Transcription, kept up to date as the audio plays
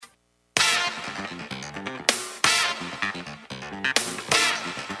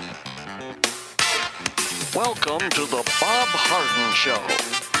Welcome to the Bob Harden Show,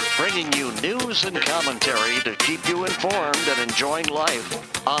 bringing you news and commentary to keep you informed and enjoying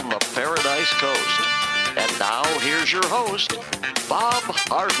life on the Paradise Coast. And now, here's your host, Bob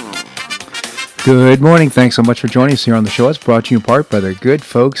Harden. Good morning. Thanks so much for joining us here on the show. It's brought to you in part by the good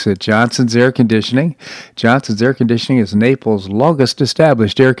folks at Johnson's Air Conditioning. Johnson's Air Conditioning is Naples' longest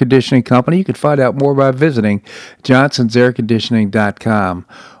established air conditioning company. You can find out more by visiting johnsonsairconditioning.com.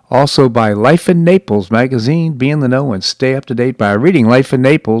 Also by Life in Naples magazine. Be in the know and stay up to date by reading Life in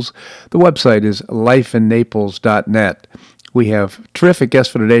Naples. The website is lifeinnaples.net. We have terrific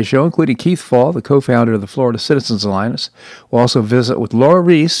guests for today's show, including Keith Fall, the co-founder of the Florida Citizens Alliance. We'll also visit with Laura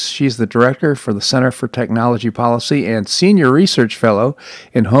Reese. She's the director for the Center for Technology Policy and senior research fellow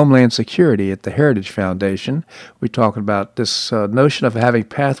in Homeland Security at the Heritage Foundation. We're talking about this notion of having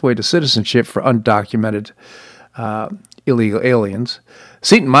pathway to citizenship for undocumented illegal aliens.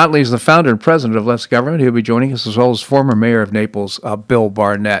 Seton Motley is the founder and president of Less Government. He'll be joining us, as well as former mayor of Naples, Bill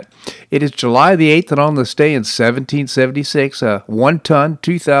Barnett. It is July the 8th, and on this day in 1776, a 1-ton,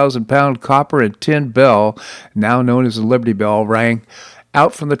 2,000-pound copper and tin bell, now known as the Liberty Bell, rang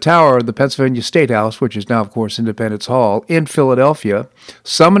out from the tower of the Pennsylvania State House, which is now, of course, Independence Hall, in Philadelphia,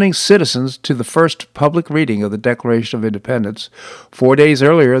 summoning citizens to the first public reading of the Declaration of Independence. 4 days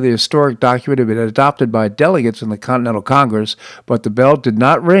earlier, the historic document had been adopted by delegates in the Continental Congress, but the bell did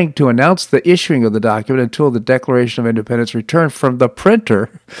not ring to announce the issuing of the document until the Declaration of Independence returned from the printer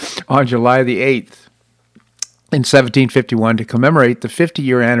on July the 8th. In 1751, to commemorate the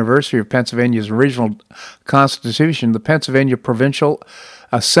 50-year anniversary of Pennsylvania's original Constitution, the Pennsylvania Provincial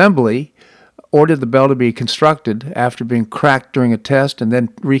Assembly ordered the bell to be constructed. After being cracked during a test and then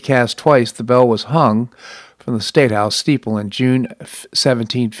recast twice, the bell was hung from the State House steeple in June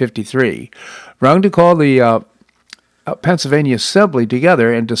 1753. Rung to call the Pennsylvania Assembly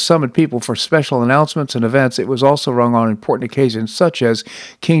together and to summon people for special announcements and events. It was also rung on important occasions such as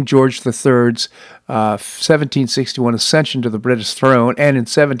King George III's 1761 ascension to the British throne, and in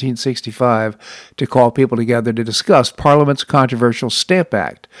 1765 to call people together to discuss Parliament's controversial Stamp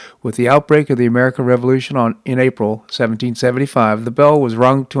Act. With the outbreak of the American Revolution in April 1775, the bell was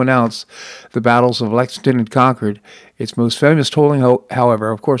rung to announce the battles of Lexington and Concord. Its most famous tolling,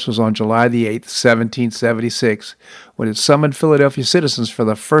 however, of course, was on July the 8th, 1776, when it summoned Philadelphia citizens for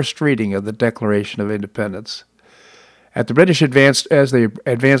the first reading of the Declaration of Independence. As the British advanced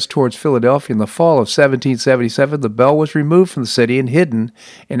towards Philadelphia in the fall of 1777, the bell was removed from the city and hidden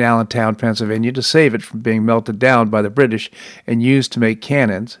in Allentown, Pennsylvania, to save it from being melted down by the British and used to make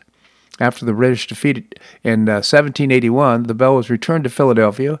cannons. After the British defeated in 1781, the bell was returned to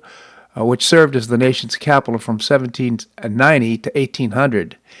Philadelphia, which served as the nation's capital from 1790 to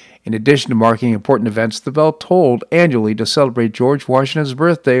 1800. In addition to marking important events, the bell tolled annually to celebrate George Washington's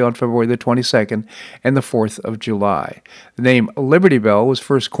birthday on February the 22nd and the 4th of July. The name Liberty Bell was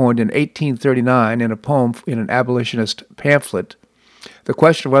first coined in 1839 in a poem in an abolitionist pamphlet. The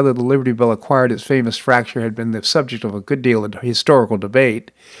question of whether the Liberty Bell acquired its famous fracture had been the subject of a good deal of historical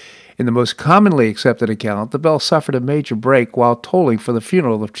debate. In the most commonly accepted account, the bell suffered a major break while tolling for the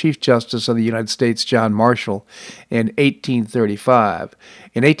funeral of Chief Justice of the United States John Marshall in 1835.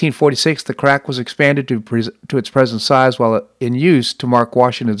 In 1846, the crack was expanded to its present size while in use to mark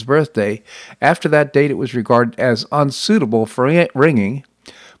Washington's birthday. After that date, it was regarded as unsuitable for ringing,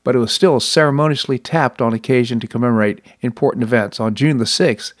 but it was still ceremoniously tapped on occasion to commemorate important events. On June the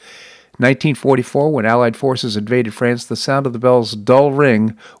 6th, 1944, when Allied forces invaded France, the sound of the bell's dull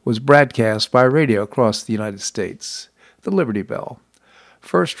ring was broadcast by radio across the United States. The Liberty Bell,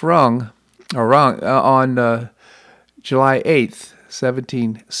 first rung on July 8th,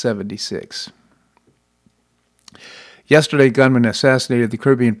 1776. Yesterday, gunmen assassinated the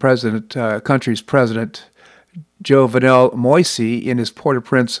Caribbean country's president, Jovenel Moise, in his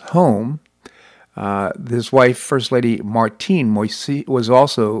Port-au-Prince home. His wife, First Lady Martine Moise, was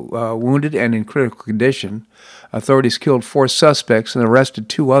also wounded and in critical condition. Authorities killed 4 suspects and arrested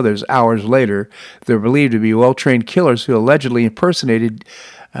 2 others hours later. They're believed to be well-trained killers who allegedly impersonated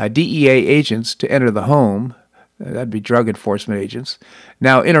DEA agents to enter the home. That'd be drug enforcement agents.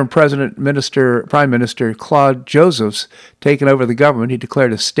 Now, interim Prime Minister Claude Joseph's taken over the government. He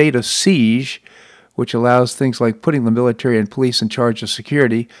declared a state of siege, which allows things like putting the military and police in charge of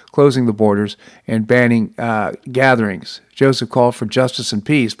security, closing the borders, and banning gatherings. Joseph called for justice and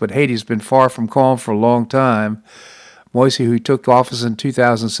peace, but Haiti's been far from calm for a long time. Moise, who took office in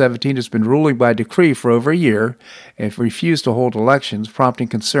 2017, has been ruling by decree for over a year and refused to hold elections, prompting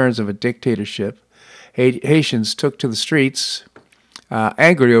concerns of a dictatorship. Haitians took to the streets,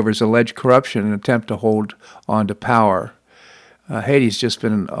 angry over his alleged corruption and attempt to hold on to power. Haiti's just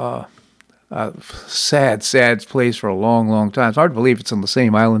been sad place for a long, long time. It's hard to believe it's on the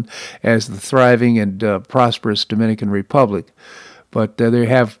same island as the thriving and prosperous Dominican Republic. But they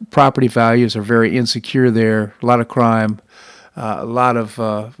have property values are very insecure there, a lot of crime, a lot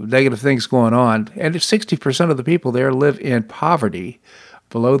of negative things going on. And 60% of the people there live in poverty,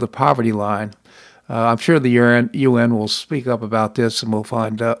 below the poverty line. I'm sure the UN will speak up about this and we'll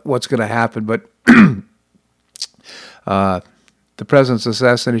find out what's going to happen. But the president's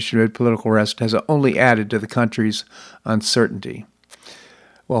assassination amid political arrest has only added to the country's uncertainty.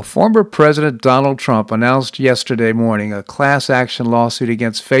 Well, former President Donald Trump announced yesterday morning a class action lawsuit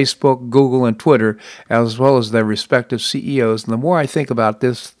against Facebook, Google, and Twitter, as well as their respective CEOs. And the more I think about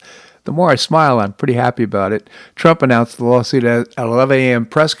this, the more I smile. I'm pretty happy about it. Trump announced the lawsuit at 11 a.m.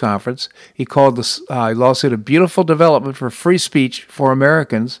 press conference. He called the lawsuit a beautiful development for free speech for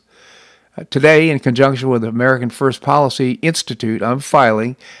Americans. Today, in conjunction with the American First Policy Institute, I'm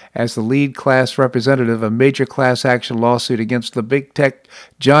filing as the lead class representative a major class action lawsuit against the big tech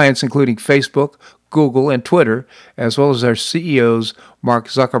giants, including Facebook, Google, and Twitter, as well as their CEOs, Mark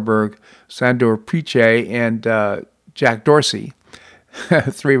Zuckerberg, Sundar Pichai, and Jack Dorsey.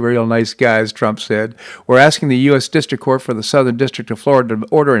 Three real nice guys, Trump said. We're asking the U.S. District Court for the Southern District of Florida to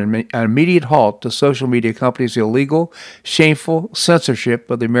order an immediate halt to social media companies' illegal, shameful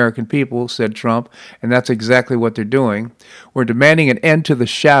censorship of the American people, said Trump, and that's exactly what they're doing. We're demanding an end to the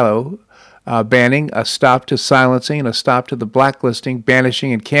shadow banning, a stop to silencing, and a stop to the blacklisting,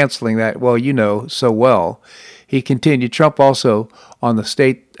 banishing, and canceling that, well, you know so well. He continued, Trump also on to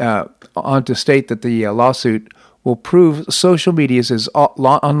state that the lawsuit will prove social media is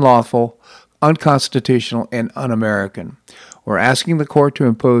unlawful, unconstitutional, and un-American. We're asking the court to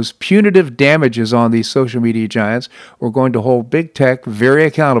impose punitive damages on these social media giants. We're going to hold big tech very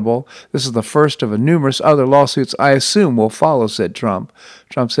accountable. This is the first of numerous other lawsuits I assume will follow, said Trump.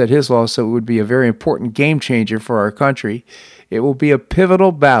 Trump said his lawsuit would be a very important game changer for our country. It will be a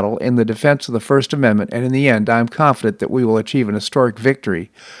pivotal battle in the defense of the First Amendment, and in the end, I'm confident that we will achieve an historic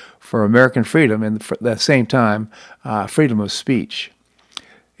victory for American freedom and at the same time, freedom of speech.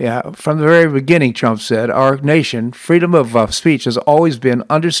 Yeah, from the very beginning, Trump said, our nation, freedom of speech has always been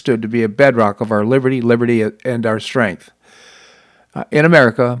understood to be a bedrock of our liberty, and our strength. In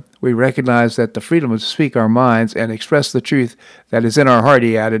America, we recognize that the freedom to speak our minds and express the truth that is in our heart,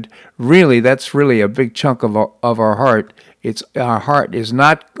 he added. That's really a big chunk of our heart. Our heart is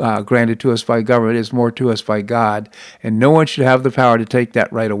not granted to us by government, it's more to us by God, and no one should have the power to take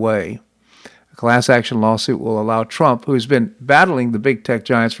that right away. A class action lawsuit will allow Trump, who has been battling the big tech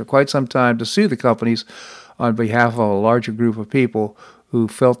giants for quite some time, to sue the companies on behalf of a larger group of people who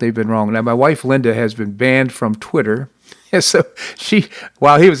felt they've been wrong. Now, my wife Linda has been banned from Twitter. So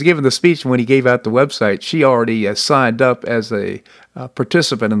while he was giving the speech and when he gave out the website, she already signed up as a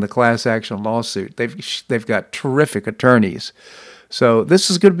participant in the class action lawsuit. They've got terrific attorneys. So this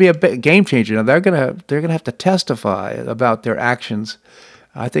is going to be a big game changer. Now they're going to have to testify about their actions.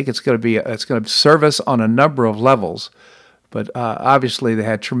 I think it's going to serve us on a number of levels. But obviously they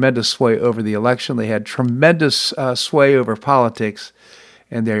had tremendous sway over the election. They had tremendous sway over politics.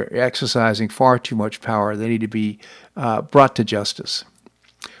 And they're exercising far too much power. They need to be brought to justice.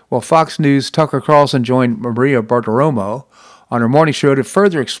 Well, Fox News' Tucker Carlson joined Maria Bartiromo on her morning show to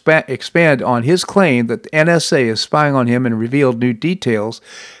further expand on his claim that the NSA is spying on him and revealed new details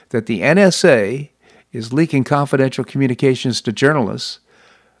that the NSA is leaking confidential communications to journalists.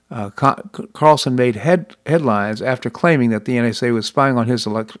 Carlson made headlines after claiming that the NSA was spying on his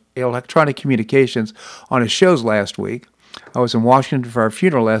electronic communications on his shows last week. I was in Washington for our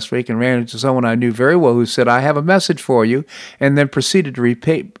funeral last week and ran into someone I knew very well who said, I have a message for you, and then proceeded to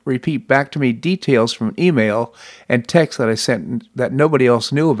repeat back to me details from an email and text that I sent that nobody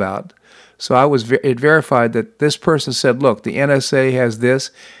else knew about. So it verified that this person said, look, the NSA has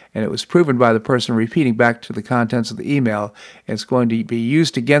this, and it was proven by the person repeating back to the contents of the email, and it's going to be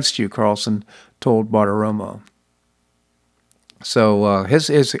used against you, Carlson told Bartiromo. So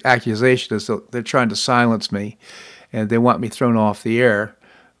his accusation is that they're trying to silence me, and they want me thrown off the air.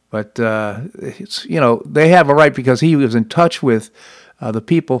 But, they have a right because he was in touch with the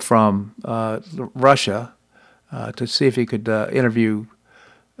people from Russia to see if he could interview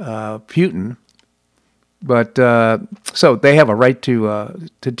Putin. But so they have a right to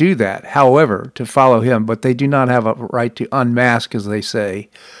do that, however, to follow him. But they do not have a right to unmask, as they say,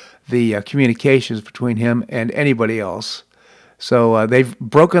 the communications between him and anybody else. So they've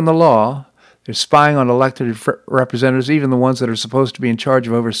broken the law. They're spying on elected representatives, even the ones that are supposed to be in charge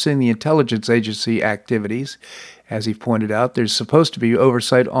of overseeing the intelligence agency activities. As he pointed out, there's supposed to be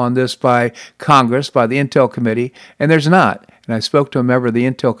oversight on this by Congress, by the Intel Committee, and there's not. And I spoke to a member of the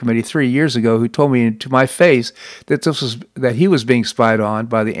Intel Committee 3 years ago who told me to my face that that he was being spied on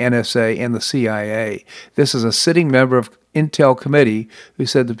by the NSA and the CIA. This is a sitting member of Intel Committee who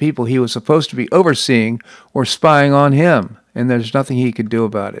said the people he was supposed to be overseeing were spying on him, and there's nothing he could do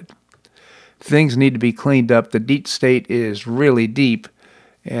about it. Things need to be cleaned up. The deep state is really deep,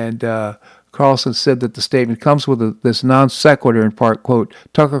 and Carlson said that the statement comes with this non sequitur in part, quote,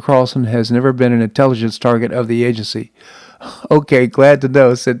 Tucker Carlson has never been an intelligence target of the agency. Okay, glad to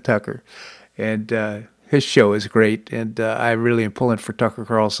know, said Tucker. And his show is great, and I really am pulling for Tucker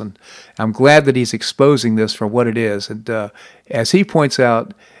Carlson. I'm glad that he's exposing this for what it is. And as he points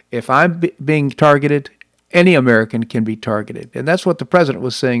out, if I'm being targeted, any American can be targeted. And that's what the president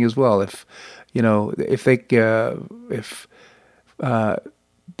was saying as well. If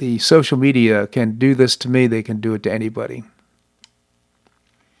the social media can do this to me, they can do it to anybody.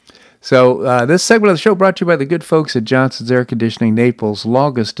 So this segment of the show brought to you by the good folks at Johnson's Air Conditioning, Naples'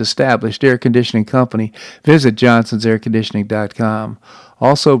 longest established air conditioning company. Visit johnsonsairconditioning.com.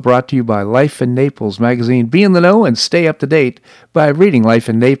 Also brought to you by Life in Naples magazine. Be in the know and stay up to date by reading Life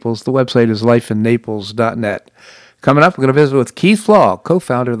in Naples. The website is lifeinnaples.net. Coming up, we're going to visit with Keith Flaw,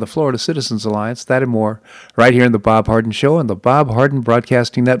 co-founder of the Florida Citizens Alliance. That and more right here in The Bob Harden Show on the Bob Harden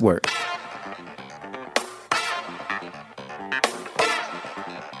Broadcasting Network.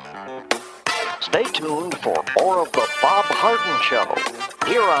 Stay tuned for more of The Bob Harden Show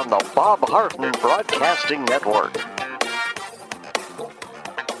here on the Bob Harden Broadcasting Network.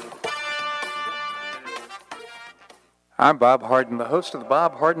 I'm Bob Harden, the host of The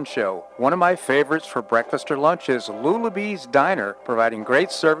Bob Harden Show. One of my favorites for breakfast or lunch is Lulabee's Diner, providing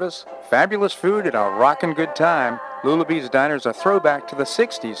great service, fabulous food, and a rockin' good time. Lulabee's Diner is a throwback to the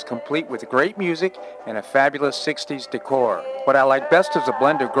 60s, complete with great music and a fabulous 60s decor. What I like best is a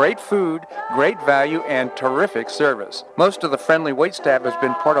blend of great food, great value, and terrific service. Most of the friendly waitstaff has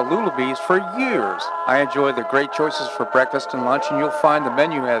been part of Lulabee's for years. I enjoy the great choices for breakfast and lunch, and you'll find the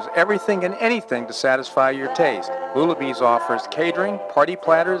menu has everything and anything to satisfy your taste. Lulabee's offers catering, party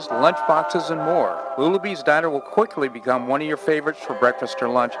platters, lunch boxes, and more. Lulabee's Diner will quickly become one of your favorites for breakfast or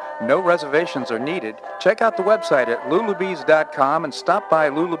lunch. No reservations are needed. Check out the website at lulabees.com and stop by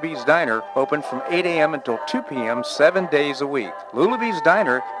Lulabee's Diner, open from 8 a.m. until 2 p.m. 7 days a week. Lulabee's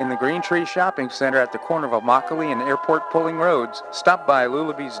Diner in the Green Tree Shopping Center at the corner of Immokalee and Airport Pulling Roads. Stop by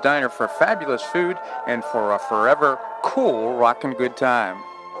Lulabee's Diner for fabulous food and for a forever cool rockin' good time.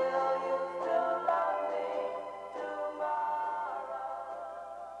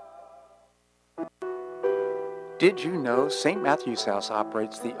 Did you know St. Matthew's House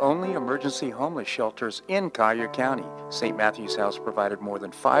operates the only emergency homeless shelters in Collier County? St. Matthew's House provided more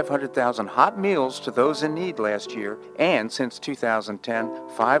than 500,000 hot meals to those in need last year, and since 2010,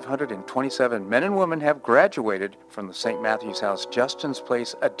 527 men and women have graduated from the St. Matthew's House Justin's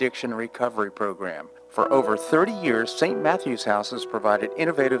Place Addiction Recovery Program. For over 30 years, St. Matthew's House has provided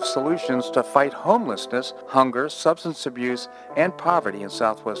innovative solutions to fight homelessness, hunger, substance abuse, and poverty in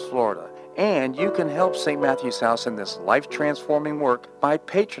Southwest Florida. And you can help St. Matthew's House in this life-transforming work by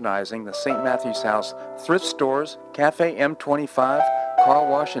patronizing the St. Matthew's House thrift stores, Cafe M25, car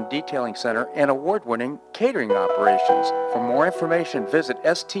wash and detailing center, and award-winning catering operations. For more information, visit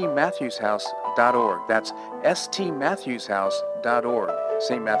stmatthewshouse.org. That's stmatthewshouse.org.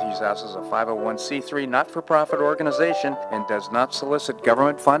 St. Matthew's House is a 501c3 not-for-profit organization and does not solicit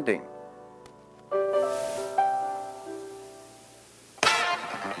government funding.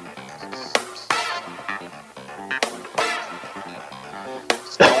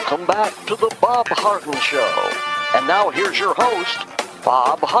 Welcome back to the Bob Harden Show. And now here's your host,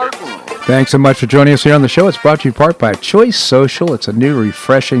 Bob Harden. Thanks so much for joining us here on the show. It's brought to you in part by Choice Social. It's a new,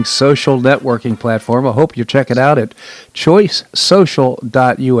 refreshing social networking platform. I hope you check it out at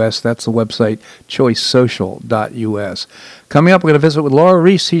choicesocial.us. That's the website, choicesocial.us. Coming up, we're going to visit with Laura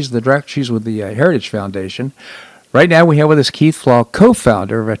Reese. She's with the Heritage Foundation. Right now, we have with us Keith Flaw,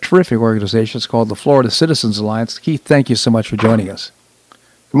 co-founder of a terrific organization. It's called the Florida Citizens Alliance. Keith, thank you so much for joining us.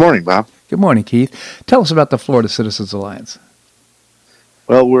 Good morning, Bob. Good morning, Keith. Tell us about the Florida Citizens Alliance.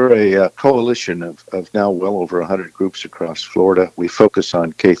 Well, we're a coalition of now well over 100 groups across Florida. We focus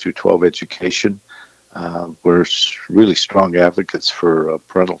on K through 12 education. We're really strong advocates for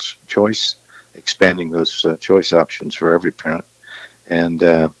parental choice, expanding those choice options for every parent. And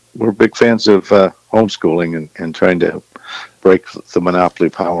we're big fans of homeschooling and trying to break the monopoly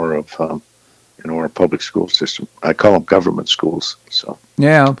power of our public school system. I call them government schools. So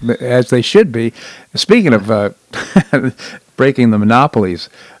yeah, as they should be. Speaking of breaking the monopolies,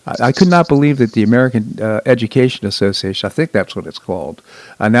 I could not believe that the American Education Association, I think that's what it's called,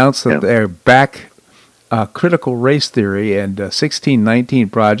 announced that they're back critical race theory and 1619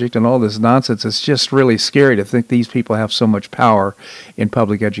 Project and all this nonsense. It's just really scary to think these people have so much power in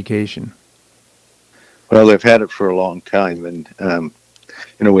public education. Well, they've had it for a long time, and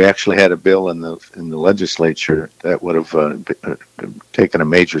we actually had a bill in the legislature that would have taken a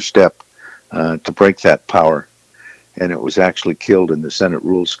major step to break that power, and it was actually killed in the Senate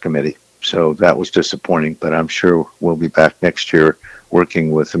Rules Committee. So that was disappointing, but I'm sure we'll be back next year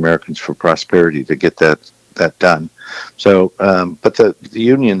working with Americans for Prosperity to get that done. So, but the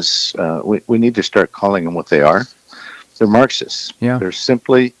unions, we need to start calling them what they are. They're Marxists. Yeah. They're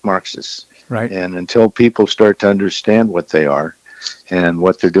simply Marxists. Right. And until people start to understand what they are and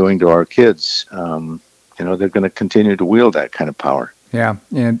what they're doing to our kids, they're going to continue to wield that kind of power. Yeah,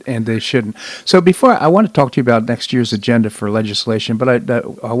 and they shouldn't. So before, I want to talk to you about next year's agenda for legislation, but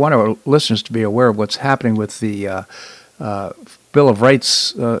I want our listeners to be aware of what's happening with the Bill of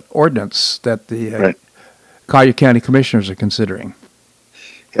Rights ordinance that the Collier County Commissioners are considering.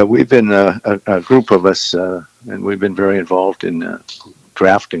 Yeah, we've been a group of us, and we've been very involved in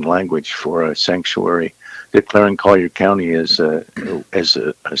drafting language for a sanctuary, declaring Collier County as a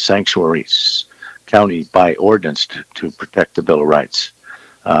sanctuary county by ordinance to protect the Bill of Rights.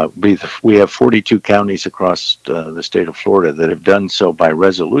 We have 42 counties across the state of Florida that have done so by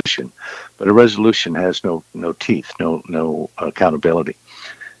resolution, but a resolution has no teeth, no accountability.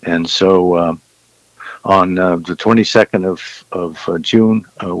 And so on the 22nd of June,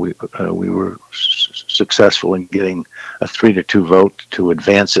 we were successful in getting a 3-2 vote to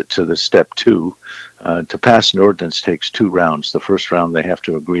advance it to the step 2. To pass an ordinance takes 2 rounds. The first round, they have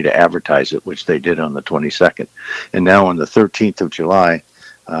to agree to advertise it, which they did on the 22nd. And now on the 13th of July,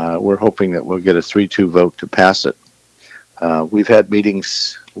 we're hoping that we'll get a 3-2 vote to pass it. We've had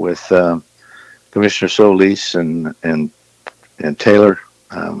meetings with Commissioner Solis and Taylor.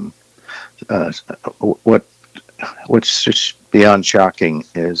 What's just beyond shocking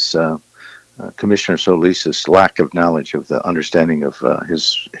is Commissioner Solis's lack of knowledge of the understanding of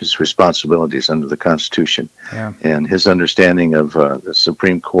his responsibilities under the Constitution, and his understanding of the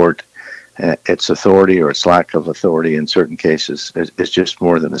Supreme Court, its authority or its lack of authority in certain cases is just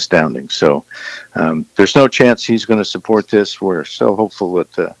more than astounding. So there's no chance he's going to support this. We're so hopeful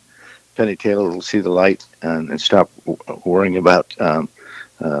that Penny Taylor will see the light and stop worrying about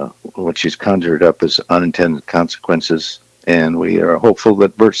what she's conjured up as unintended consequences. And we are hopeful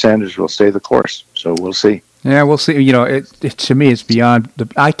that Bert Sanders will stay the course. So we'll see. Yeah, we'll see. To me, it's beyond.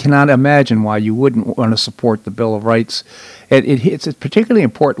 I cannot imagine why you wouldn't want to support the Bill of Rights. It's particularly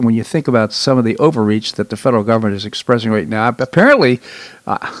important when you think about some of the overreach that the federal government is expressing right now. Apparently,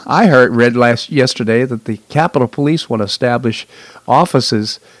 I read yesterday that the Capitol Police want to establish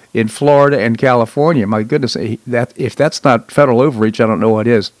offices in Florida and California. My goodness, if that's not federal overreach, I don't know what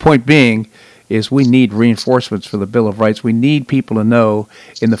is. Point being is we need reinforcements for the Bill of Rights. We need people to know,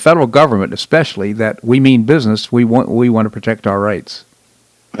 in the federal government especially, that we mean business. We want to protect our rights.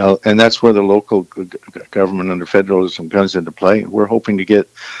 Well, and that's where the local government under federalism comes into play. We're hoping to get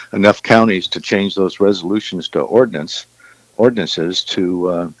enough counties to change those resolutions to ordinances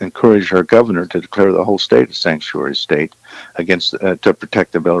to encourage our governor to declare the whole state a sanctuary state against to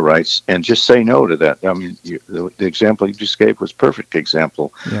protect the Bill of Rights, and just say no to that. I mean, the example you just gave was a perfect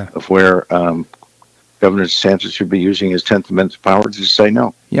example of where Governor DeSantis should be using his 10th Amendment power to just say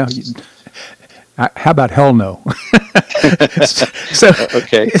no. Yeah. How about hell no?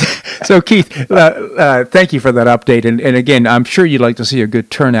 Okay. So Keith, thank you for that update. And again, I'm sure you'd like to see a good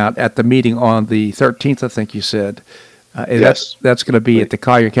turnout at the meeting on the 13th, I think you said. Yes. That's going to be at the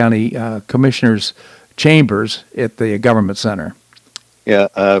Collier County Commissioners' Chambers at the Government Center. Yeah,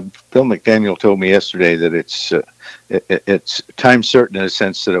 Bill McDaniel told me yesterday that it's time certain in a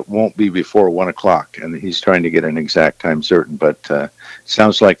sense that it won't be before 1 o'clock, and he's trying to get an exact time certain, but it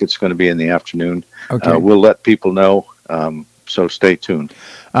sounds like it's going to be in the afternoon. Okay. We'll let people know, so stay tuned.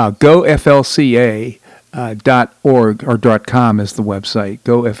 GoFLCA.org or .com is the website,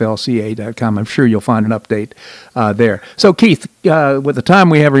 goflca.com. I'm sure you'll find an update there. So, Keith, with the time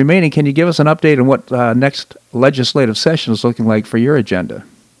we have remaining, can you give us an update on what next legislative session is looking like for your agenda?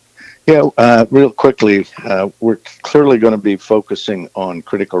 Yeah, real quickly, we're clearly going to be focusing on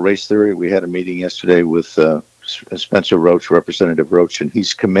critical race theory. We had a meeting yesterday with Spencer Roach, Representative Roach, and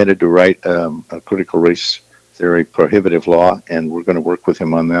he's committed to write a critical race theory prohibitive law, and we're going to work with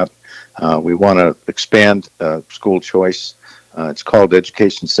him on that. We want to expand school choice. It's called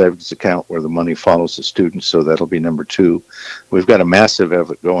Education Savings Account, where the money follows the student, so that'll be number 2. We've got a massive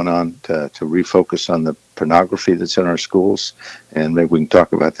effort going on to refocus on the pornography that's in our schools, and maybe we can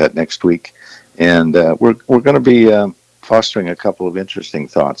talk about that next week. And we're going to be fostering a couple of interesting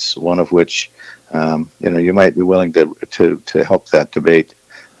thoughts. One of which, you might be willing to help that debate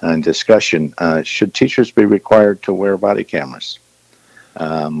and discussion. Should teachers be required to wear body cameras?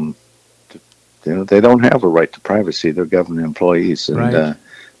 They don't have a right to privacy. They're government employees, and Right.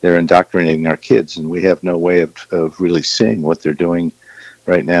 they're indoctrinating our kids, and we have no way of really seeing what they're doing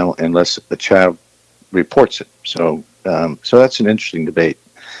right now unless a child reports it. So that's an interesting debate.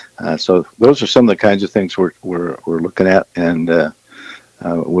 So those are some of the kinds of things we're looking at, and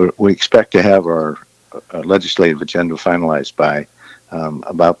we expect to have our legislative agenda finalized by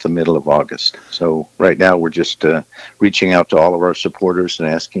about the middle of August. So right now we're just reaching out to all of our supporters and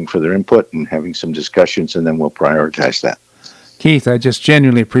asking for their input and having some discussions, and then we'll prioritize that. Keith, I just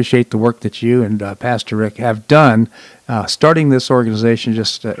genuinely appreciate the work that you and Pastor Rick have done, starting this organization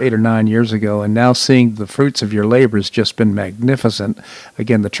just 8 or 9 years ago, and now seeing the fruits of your labor has just been magnificent.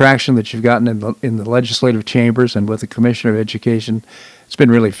 Again, the traction that you've gotten in the legislative chambers and with the Commissioner of Education, it's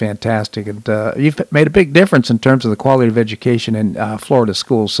been really fantastic. And you've made a big difference in terms of the quality of education in Florida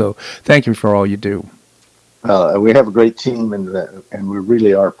schools, so thank you for all you do. We have a great team, and we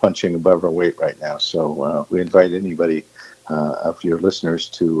really are punching above our weight right now. So we invite anybody of your listeners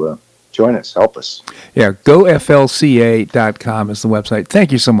to join us, help us. Yeah, goflca.com is the website.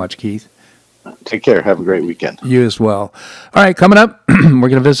 Thank you so much, Keith. Take care. Have a great weekend. You as well. All right, coming up, we're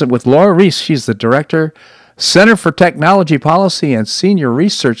going to visit with Laura Reese. She's the Director, Center for Technology Policy and Senior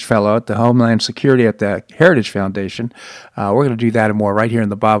Research Fellow at the Homeland Security at the Heritage Foundation. We're going to do that and more right here in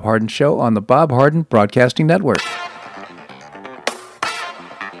the Bob Harden Show on the Bob Harden Broadcasting Network.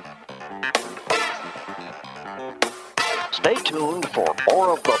 Stay tuned for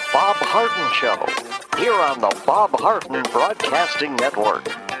more of the Bob Harden Show here on the Bob Harden Broadcasting Network.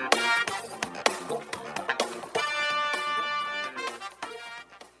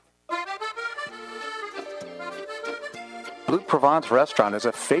 Blue Provence Restaurant is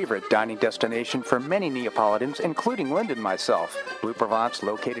a favorite dining destination for many Neapolitans, including Linda and myself. Blue Provence,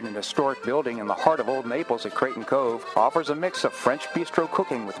 located in a historic building in the heart of Old Naples at Creighton Cove, offers a mix of French bistro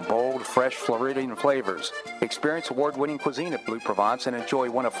cooking with bold, fresh Floridian flavors. Experience award-winning cuisine at Blue Provence and enjoy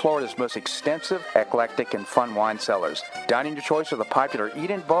one of Florida's most extensive, eclectic, and fun wine cellars. Dining your choice of the popular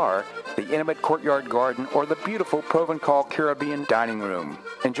Eat-In Bar, the intimate Courtyard Garden, or the beautiful Provencal Caribbean Dining Room.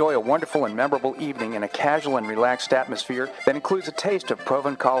 Enjoy a wonderful and memorable evening in a casual and relaxed atmosphere that includes a taste of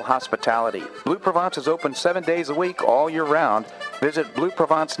Provencal hospitality. Blue Provence is open 7 days a week, all year round. Visit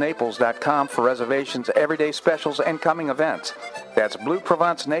BlueProvenceNaples.com for reservations, everyday specials, and coming events. That's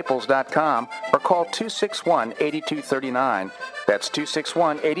BlueProvenceNaples.com or call 261-8239. That's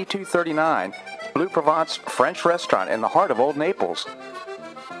 261-8239. Blue Provence French Restaurant in the heart of Old Naples.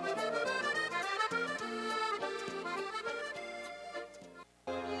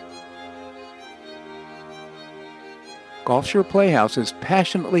 Gulf Shore Playhouse is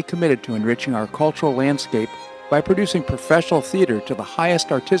passionately committed to enriching our cultural landscape by producing professional theater to the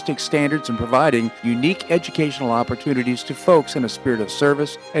highest artistic standards and providing unique educational opportunities to folks in a spirit of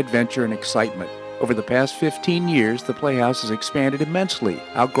service, adventure, and excitement. Over the past 15 years, the Playhouse has expanded immensely,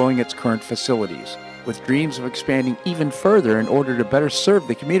 outgrowing its current facilities. With dreams of expanding even further in order to better serve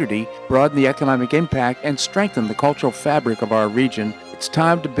the community, broaden the economic impact, and strengthen the cultural fabric of our region, it's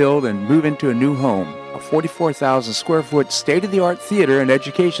time to build and move into a new home. A 44,000 square foot state-of-the-art theater and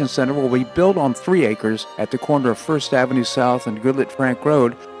education center will be built on 3 acres at the corner of 1st Avenue South and Goodlet Frank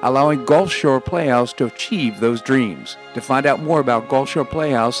Road, allowing Gulf Shore Playhouse to achieve those dreams. To find out more about Gulf Shore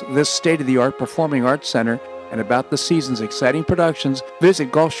Playhouse, this state-of-the-art performing arts center, and about the season's exciting productions,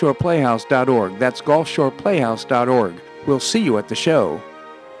 visit GulfShorePlayhouse.org. That's GulfShorePlayhouse.org. We'll see you at the show.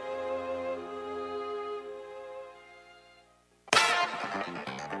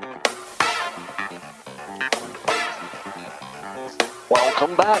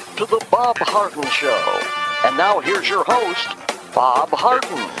 Welcome back to the Bob Harden Show. And now here's your host, Bob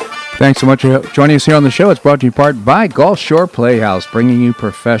Harden. Thanks so much for joining us here on the show. It's brought to you in part by Gulf Shore Playhouse, bringing you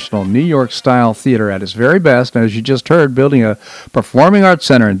professional New York-style theater at its very best. And as you just heard, building a performing arts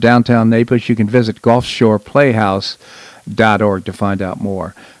center in downtown Naples. You can visit GulfShorePlayhouse.org to find out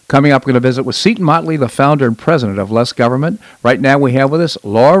more. Coming up, we're going to visit with Seton Motley, the founder and president of Less Government. Right now we have with us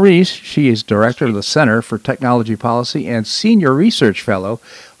Laura Reese. She is director of the Center for Technology Policy and senior research fellow,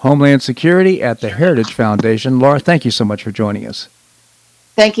 Homeland Security at the Heritage Foundation. Laura, thank you so much for joining us.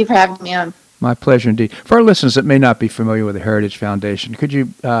 Thank you for having me on. My pleasure indeed. For our listeners that may not be familiar with the Heritage Foundation, could you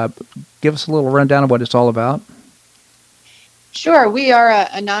give us a little rundown of what it's all about? Sure. We are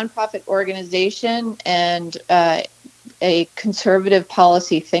a nonprofit organization and a conservative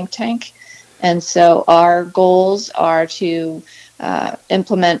policy think tank. And so our goals are to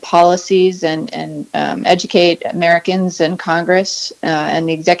implement policies and educate Americans and Congress and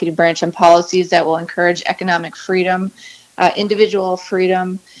the executive branch on policies that will encourage economic freedom, individual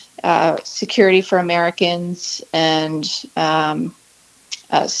freedom, security for Americans, and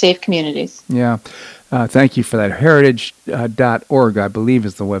safe communities. Yeah. Thank you for that. Heritage.org, I believe,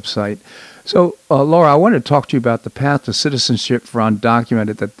 is the website. So, Laura, I wanted to talk to you about the path to citizenship for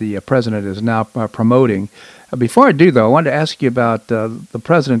undocumented that the president is now promoting. Before I do, though, I wanted to ask you about the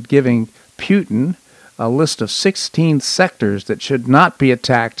president giving Putin a list of 16 sectors that should not be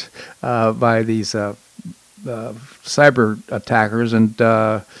attacked by these cyber attackers. And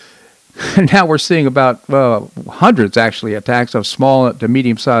now we're seeing about hundreds, actually, attacks of small to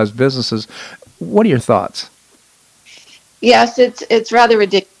medium-sized businesses. What are your thoughts? Yes, it's rather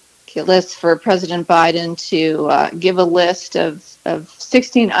ridiculous for President Biden to give a list of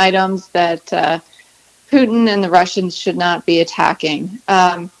 16 items that Putin and the Russians should not be attacking.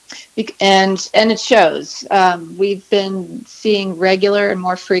 And it shows. We've been seeing regular and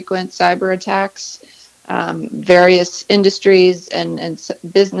more frequent cyber attacks, various industries and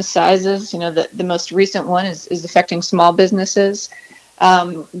business sizes. You know, the most recent one is affecting small businesses.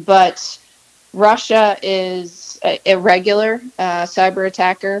 But Russia is a regular cyber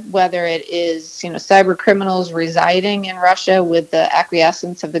attacker, whether it is, cyber criminals residing in Russia with the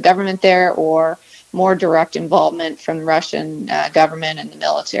acquiescence of the government there, or more direct involvement from the Russian government and the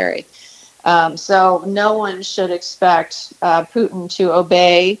military. So no one should expect Putin to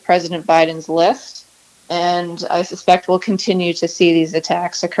obey President Biden's list, and I suspect we'll continue to see these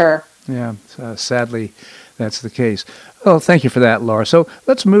attacks occur. Yeah, sadly, that's the case. Well, thank you for that, Laura. So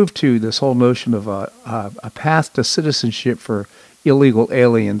let's move to this whole notion of a path to citizenship for illegal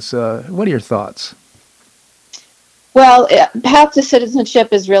aliens. What are your thoughts? Well, path to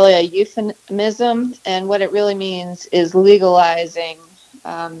citizenship is really a euphemism, and what it really means is legalizing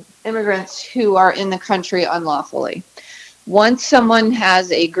immigrants who are in the country unlawfully. Once someone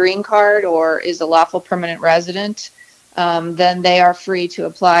has a green card or is a lawful permanent resident, then they are free to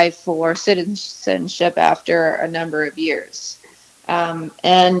apply for citizenship after a number of years. And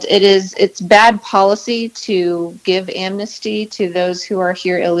it's bad policy to give amnesty to those who are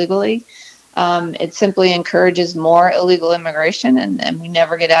here illegally. It simply encourages more illegal immigration, and we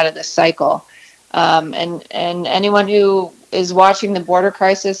never get out of this cycle. And anyone who is watching the border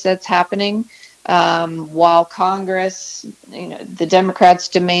crisis that's happening, while Congress, the Democrats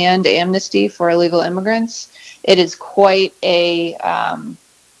demand amnesty for illegal immigrants, it is quite a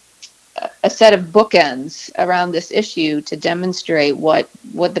set of bookends around this issue to demonstrate what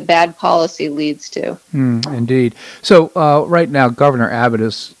the bad policy leads to. Indeed. So right now, Governor Abbott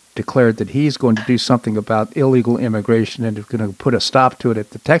has declared that he's going to do something about illegal immigration and is going to put a stop to it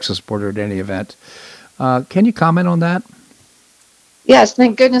at the Texas border at any event. Can you comment on that? Yes,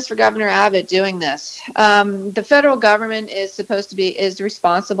 thank goodness for Governor Abbott doing this. The federal government is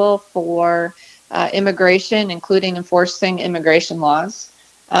responsible for immigration, including enforcing immigration laws.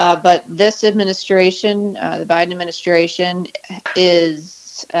 But this administration, the Biden administration,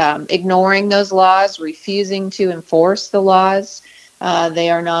 is ignoring those laws, refusing to enforce the laws. They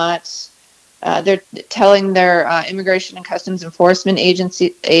are not. They're telling their immigration and customs enforcement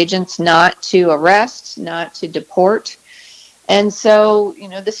agents not to arrest, not to deport. And so,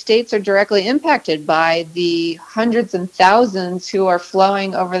 the states are directly impacted by the hundreds and thousands who are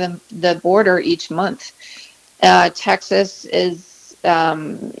flowing over the border each month. Texas is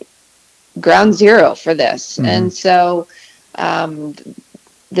ground zero for this. Mm-hmm. And so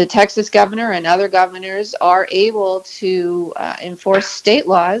the Texas governor and other governors are able to enforce state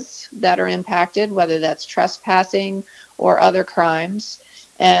laws that are impacted, whether that's trespassing or other crimes.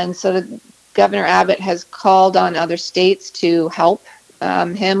 And so Governor Abbott has called on other states to help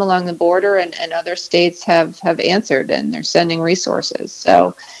him along the border, and other states have answered, and they're sending resources.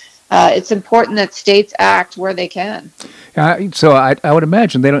 So it's important that states act where they can. So I would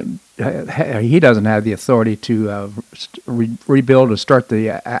imagine they don't. He doesn't have the authority to rebuild or start the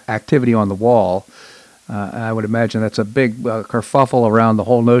activity on the wall. I would imagine that's a big kerfuffle around the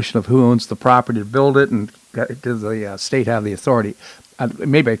whole notion of who owns the property to build it, and does the state have the authority?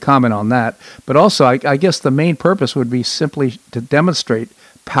 Maybe a comment on that. But also, I guess the main purpose would be simply to demonstrate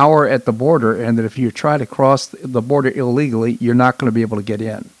power at the border, and that if you try to cross the border illegally, you're not going to be able to get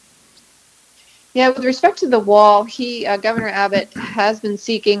in. Yeah, with respect to the wall, Governor Abbott has been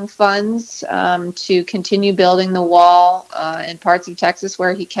seeking funds to continue building the wall in parts of Texas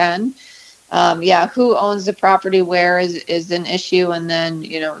where he can. Who owns the property where is an issue, and then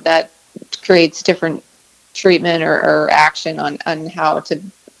that creates different treatment or action on how to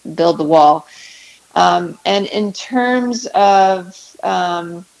build the wall. And in terms of,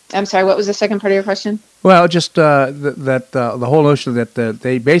 I'm sorry, what was the second part of your question? Well, just the whole notion that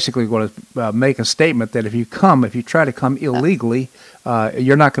they basically want to make a statement that if you try to come illegally,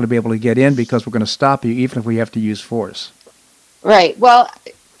 you're not going to be able to get in because we're going to stop you even if we have to use force. Right. Well,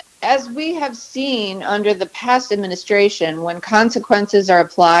 as we have seen under the past administration, when consequences are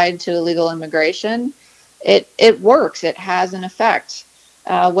applied to illegal immigration, it works. It has an effect.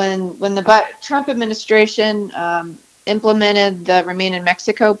 When the Trump administration implemented the Remain in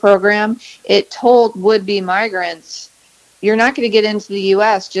Mexico program, it told would-be migrants, you're not going to get into the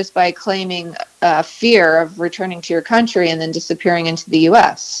U.S. just by claiming fear of returning to your country and then disappearing into the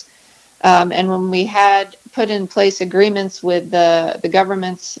U.S. And when we had put in place agreements with the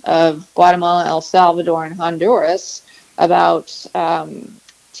governments of Guatemala, El Salvador, and Honduras about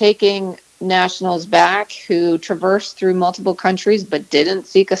taking nationals back who traversed through multiple countries but didn't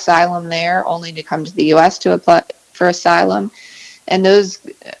seek asylum there, only to come to the U.S. to apply for asylum, and those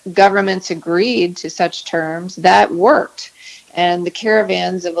governments agreed to such terms, that worked, and the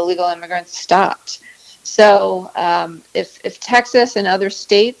caravans of illegal immigrants stopped. So if Texas and other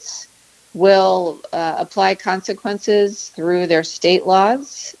states will apply consequences through their state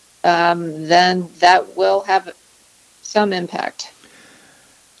laws, then that will have some impact.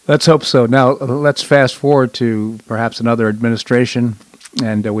 Let's hope so. Now, let's fast forward to perhaps another administration,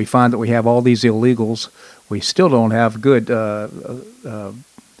 and we find that we have all these illegals. We still don't have good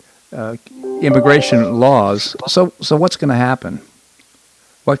immigration laws. So what's going to happen?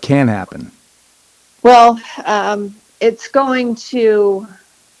 What can happen? Well, it's going to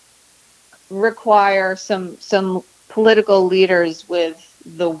require some political leaders with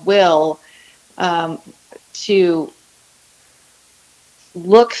the will to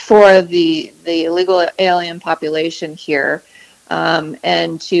look for the illegal alien population here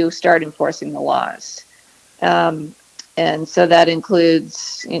and to start enforcing the laws. And so that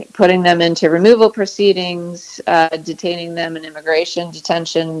includes putting them into removal proceedings, detaining them in immigration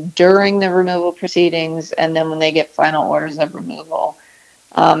detention during the removal proceedings, and then when they get final orders of removal,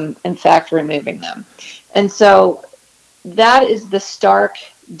 in fact, removing them. And so that is the stark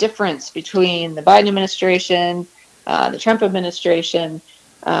difference between the Biden administration, the Trump administration.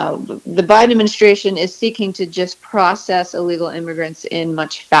 The Biden administration is seeking to just process illegal immigrants in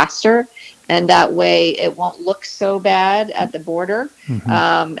much faster, and that way it won't look so bad at the border,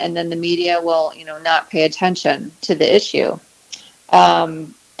 and then the media will, not pay attention to the issue.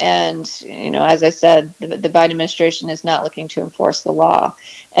 And, as I said, the Biden administration is not looking to enforce the law.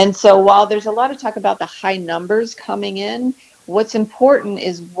 And so while there's a lot of talk about the high numbers coming in, what's important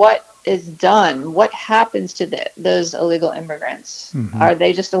is what is done. What happens to those illegal immigrants? Are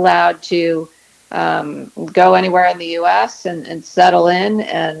they just allowed to go anywhere in the U.S. and settle in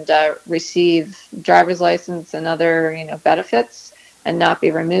and receive driver's license and other benefits and not be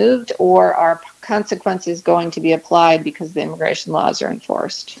removed, or are consequences going to be applied because the immigration laws are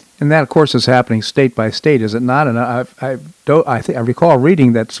enforced? And that, of course, is happening state by state, is it not? And I recall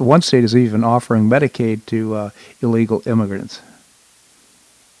reading that one state is even offering Medicaid to illegal immigrants.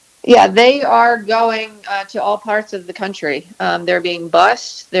 Yeah, they are going to all parts of the country. They're being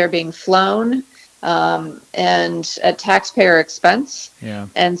bused, they're being flown, and at taxpayer expense. Yeah.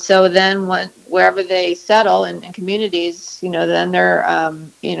 And so then wherever they settle in communities, then they're,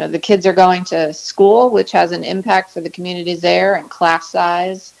 the kids are going to school, which has an impact for the communities there, and class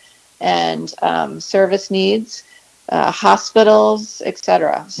size and service needs, hospitals,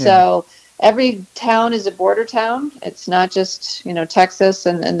 etc. Yeah. So every town is a border town. It's not just, Texas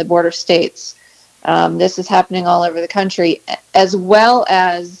and the border states. This is happening all over the country, as well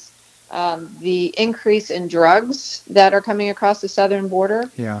as the increase in drugs that are coming across the southern border.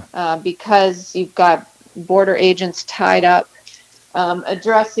 Yeah. Because you've got border agents tied up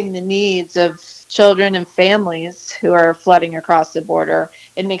addressing the needs of children and families who are flooding across the border.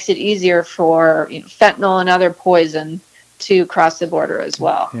 It makes it easier for fentanyl and other poison to cross the border as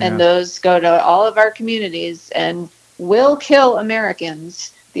well. Yeah. And those go to all of our communities and will kill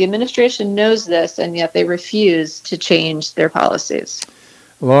Americans. The administration knows this, and yet they refuse to change their policies.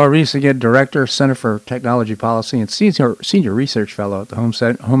 Laura Reese, again, Director, Center for Technology Policy, and Senior Research Fellow at the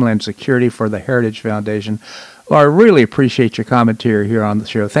Homeland Security for the Heritage Foundation. Laura, I really appreciate your commentary here on the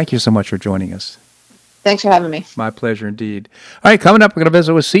show. Thank you so much for joining us. Thanks for having me. My pleasure indeed. All right, coming up, we're going to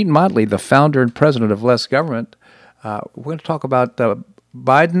visit with Seton Motley, the founder and president of Less Government. We're going to talk about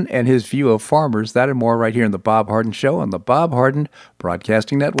Biden and his view of farmers. That and more right here on The Bob Harden Show on the Bob Harden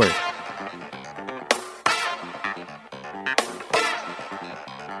Broadcasting Network.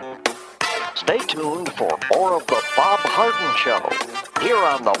 Stay tuned for more of The Bob Harden Show. here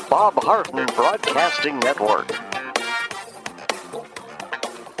on the Bob Harden Broadcasting Network.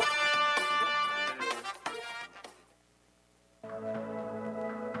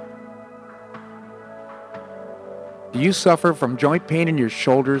 Do you suffer from joint pain in your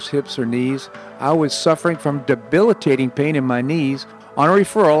shoulders, hips, or knees? I was suffering from debilitating pain in my knees. On a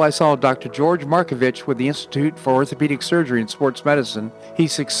referral, I saw Dr. George Markovich with the Institute for Orthopedic Surgery and Sports Medicine. He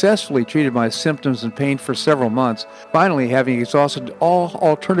successfully treated my symptoms and pain for several months. Finally, having exhausted all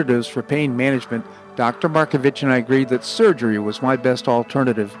alternatives for pain management, Dr. Markovich and I agreed that surgery was my best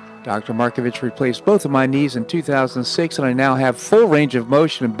alternative. Dr. Markovich replaced both of my knees in 2006, and I now have full range of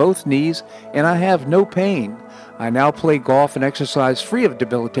motion in both knees, and I have no pain. I now play golf and exercise free of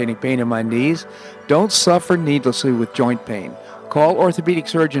debilitating pain in my knees. Don't suffer needlessly with joint pain. Call orthopedic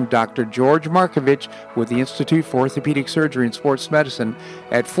surgeon Dr. George Markovich with the Institute for Orthopedic Surgery and Sports Medicine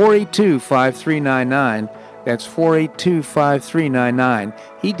at 482-5399. That's 482-5399.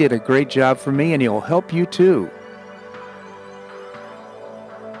 He did a great job for me, and he'll help you too.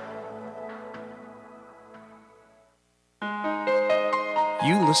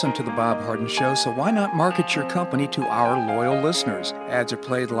 You listen to The Bob Harden Show, so why not market your company to our loyal listeners? Ads are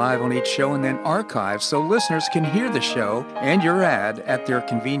played live on each show and then archived so listeners can hear the show and your ad at their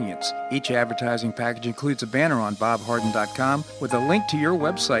convenience. Each advertising package includes a banner on bobharden.com with a link to your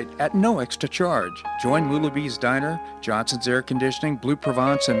website at no extra charge. Join Lulabee's Diner, Johnson's Air Conditioning, Blue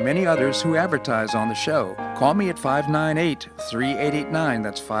Provence, and many others who advertise on the show. Call me at 598-3889,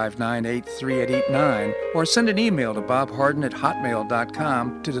 that's 598-3889, or send an email to bobharden@hotmail.com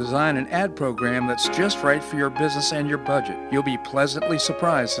to design an ad program that's just right for your business and your budget. You'll be pleasantly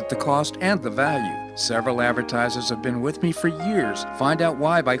surprised at the cost and the value. Several advertisers have been with me for years. Find out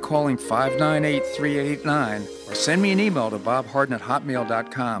why by calling 598-3889 or send me an email to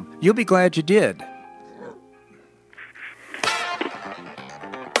bobharden@hotmail.com. You'll be glad you did.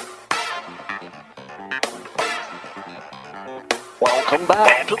 Welcome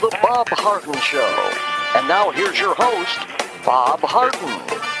back to the Bob Harden Show. And now here's your host, Bob Harden.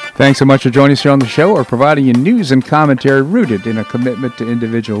 Thanks so much for joining us here on the show or providing you news and commentary rooted in a commitment to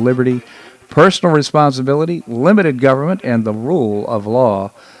individual liberty, personal responsibility, limited government, and the rule of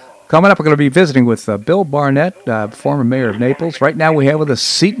law. Coming up, we're going to be visiting with Bill Barnett, former mayor of Naples. Right now we have with us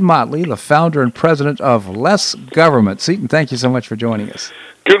Seton Motley, the founder and president of Less Government. Seton, thank you so much for joining us.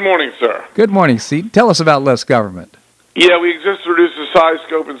 Good morning, sir. Good morning, Seton. Tell us about Less Government. Yeah, we exist to reduce the size,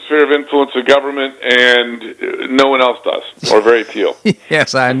 scope, and sphere of influence of government, and no one else does, or very few.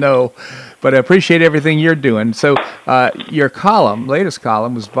 Yes, I know, but I appreciate everything you're doing. So your column, latest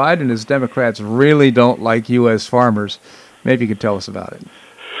column, was Biden and his Democrats really don't like U.S. farmers. Maybe you could tell us about it.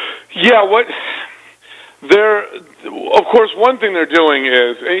 Yeah, of course, one thing they're doing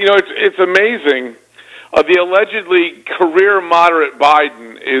is, it's amazing. The allegedly career moderate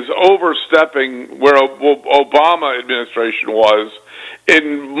Biden is overstepping where Obama administration was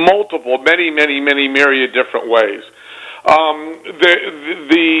in many myriad different ways.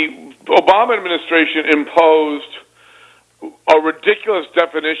 The Obama administration imposed a ridiculous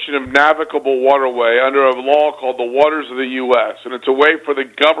definition of navigable waterway under a law called the Waters of the U.S., and it's a way for the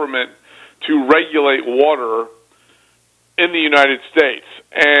government to regulate water in the United States.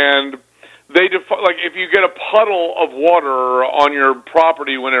 And they like if you get a puddle of water on your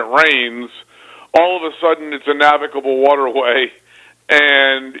property when it rains, all of a sudden it's a navigable waterway,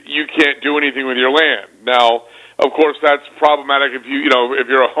 and you can't do anything with your land. Now, of course, that's problematic if if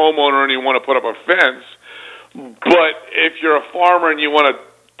you're a homeowner and you want to put up a fence. But if you're a farmer and you want to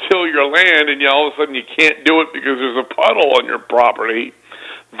till your land and all of a sudden you can't do it because there's a puddle on your property,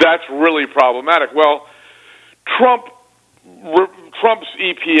 that's really problematic. Well, Trump's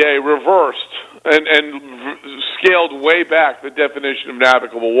EPA reversed and scaled way back the definition of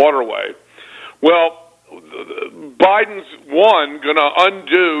navigable waterway. Well, Biden's going to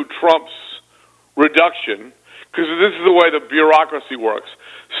undo Trump's reduction because this is the way the bureaucracy works.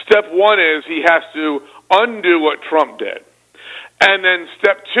 Step one is he has to undo what Trump did. And then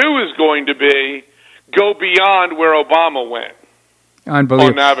step two is going to be go beyond where Obama went. Unbelievable.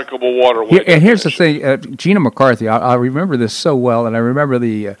 On navigable waterway. And here's the thing, Gina McCarthy, I remember this so well, and I remember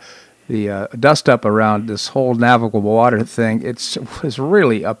the dust-up around this whole navigable water thing. It's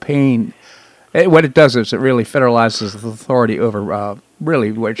really a pain. What it does is it really federalizes the authority over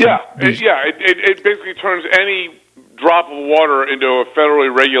really what it basically turns any drop of water into a federally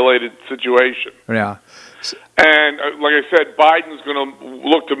regulated situation. Yeah. And like I said, Biden's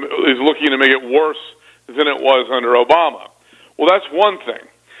is looking to make it worse than it was under Obama. Well, that's one thing.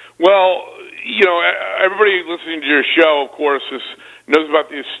 Well, everybody listening to your show, of course, knows about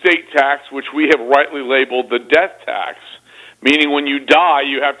the estate tax, which we have rightly labeled the death tax, meaning when you die,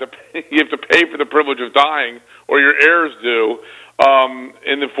 you have to pay for the privilege of dying, or your heirs do,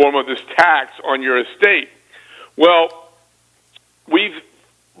 in the form of this tax on your estate. Well, we've,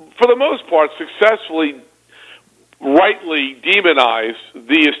 for the most part, successfully, rightly demonized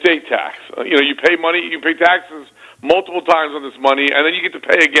the estate tax. You pay money, you pay taxes multiple times on this money, and then you get to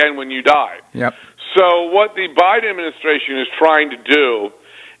pay again when you die. Yep. So what the Biden administration is trying to do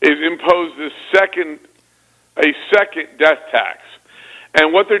is impose a second death tax.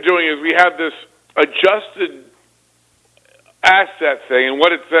 And what they're doing is we have this adjusted asset thing, and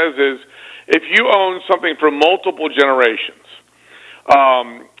what it says is if you own something for multiple generations,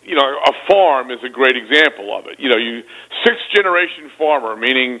 a farm is a great example of it. You sixth-generation farmer,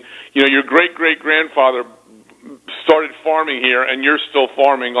 meaning your great-great-grandfather started farming here, and you're still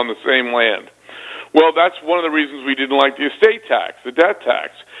farming on the same land. Well, that's one of the reasons we didn't like the estate tax, the death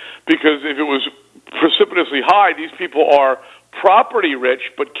tax, because if it was precipitously high, these people are property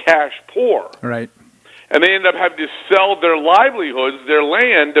rich but cash poor. Right. And they end up having to sell their livelihoods, their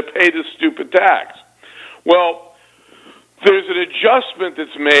land, to pay this stupid tax. Well, there's an adjustment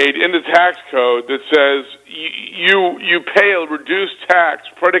that's made in the tax code that says you pay a reduced tax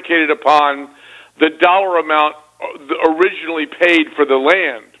predicated upon the dollar amount originally paid for the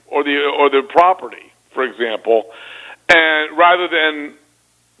land or the property, for example, and rather than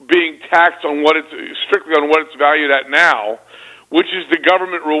being taxed on strictly on what it's valued at now, which is the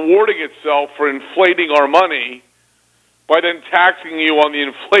government rewarding itself for inflating our money by then taxing you on the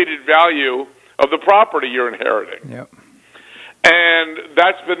inflated value of the property you're inheriting. Yep. And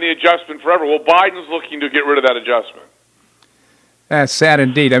that's been the adjustment forever. Well, Biden's looking to get rid of that adjustment. That's sad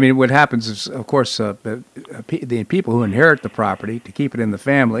indeed. I mean, what happens is, of course, the people who inherit the property to keep it in the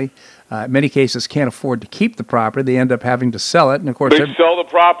family, in many cases can't afford to keep the property. They end up having to sell it, and of course, they sell the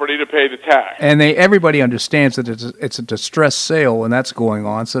property to pay the tax. And everybody understands that it's a distress sale when that's going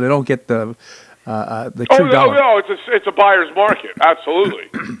on, so they don't get the true dollar. No, it's a buyer's market. Absolutely.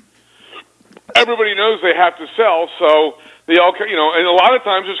 Everybody knows they have to sell, so they all, and a lot of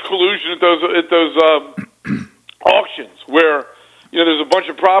times there's collusion at those auctions where. There's a bunch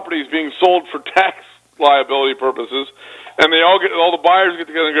of properties being sold for tax liability purposes, and all the buyers get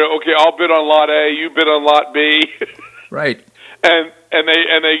together and go, "Okay, I'll bid on lot A, you bid on lot B." Right. And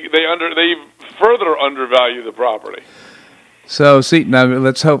they further undervalue the property. So, see, now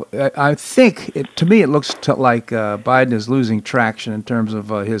let's hope. I think to me it looks like Biden is losing traction in terms of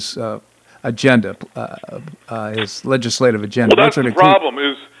his agenda, his legislative agenda. Well, that's the problem.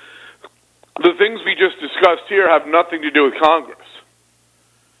 Is the things we just discussed here have nothing to do with Congress.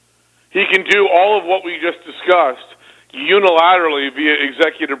 He can do all of what we just discussed unilaterally via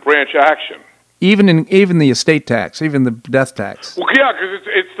executive branch action. Even the estate tax, even the death tax. Well, yeah, because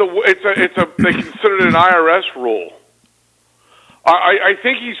they consider it an IRS rule. I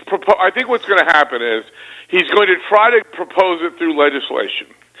think what's going to happen is he's going to try to propose it through legislation.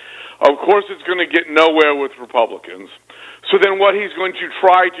 Of course, it's going to get nowhere with Republicans. So then, what he's going to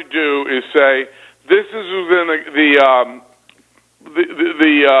try to do is say this is within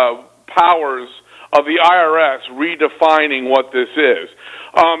the powers of the IRS redefining what this is.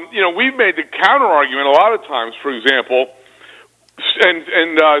 We've made the counter argument a lot of times. For example,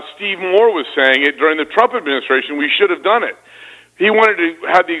 and Steve Moore was saying it during the Trump administration. We should have done it. He wanted to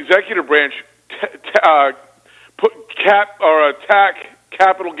have the executive branch attack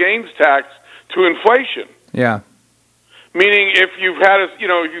capital gains tax to inflation. Yeah. Meaning, if you've had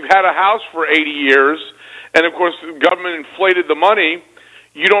a house for 80 years, and of course the government inflated the money,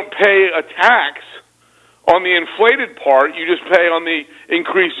 you don't pay a tax on the inflated part. You just pay on the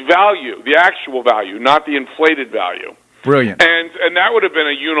increased value, the actual value, not the inflated value. Brilliant. And that would have been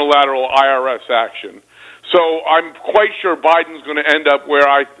a unilateral IRS action. So I'm quite sure Biden's going to end up where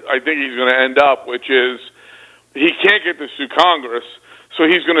I think he's going to end up, which is he can't get this through Congress. So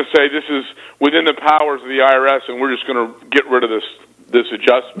he's going to say this is within the powers of the IRS, and we're just going to get rid of this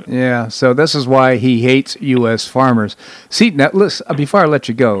adjustment. Yeah, so this is why he hates U.S. farmers. See, now, listen, before I let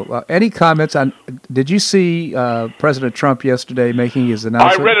you go, any comments on, did you see President Trump yesterday making his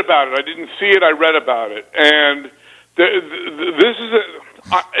announcement? I read about it. I didn't see it. I read about it. And this is,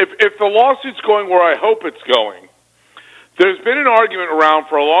 if the lawsuit's going where I hope it's going, there's been an argument around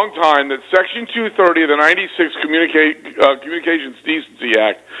for a long time that Section 230 of the 96 Communications Decency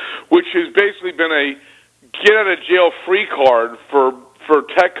Act, which has basically been a get-out-of-jail-free card for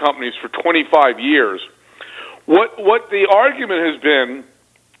tech companies for 25 years. What the argument has been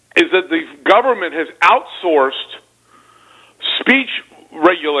is that the government has outsourced speech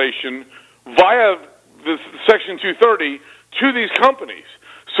regulation via the Section 230 to these companies.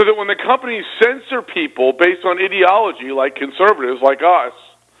 so that when the companies censor people based on ideology, like conservatives like us,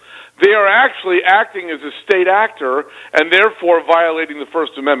 they are actually acting as a state actor and therefore violating the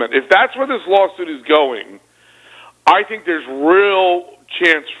First Amendment. If that's where this lawsuit is going, I think there's real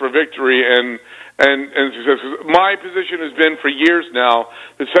chance for victory and success. My position has been for years now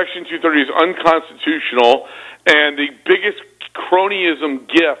that Section 230 is unconstitutional and the biggest cronyism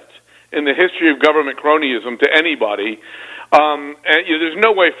gift in the history of government cronyism to anybody. And there's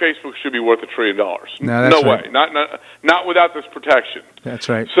no way Facebook should be worth $1 trillion. No way. Not without this protection. That's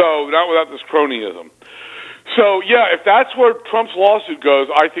right. So not without this cronyism. So, yeah, if that's where Trump's lawsuit goes,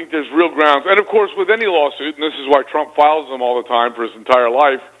 I think there's real grounds. And, of course, with any lawsuit, and this is why Trump files them all the time for his entire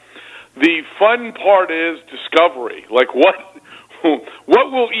life, the fun part is discovery. Like, what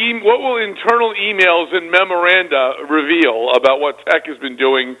will internal emails and memoranda reveal about what tech has been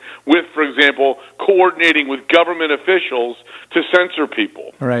doing with, for example, coordinating with government officials to censor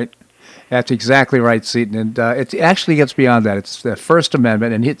people? Right. That's exactly right, Seaton. And it actually gets beyond that. It's the First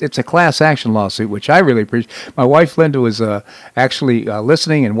Amendment, and it's a class action lawsuit, which I really appreciate. My wife, Linda, was actually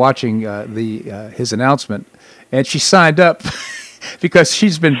listening and watching his announcement, and she signed up because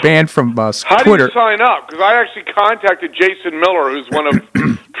she's been banned from Twitter. How do you sign up? Because I actually contacted Jason Miller, who's one of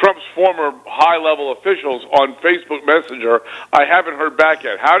Trump's former high-level officials, on Facebook Messenger. I haven't heard back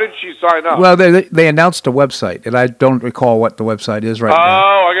yet. How did she sign up? Well, they announced a website, and I don't recall what the website is right now.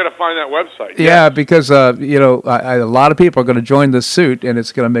 Oh, I got to find that website. Yeah, because a lot of people are going to join this suit, and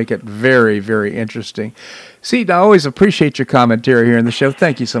it's going to make it very, very interesting. See, I always appreciate your commentary here in the show.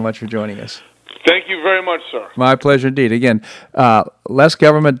 Thank you so much for joining us. Thank you very much, sir. My pleasure indeed. Again,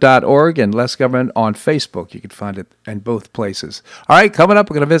 lessgovernment.org and Less Government on Facebook. You can find it in both places. All right, coming up,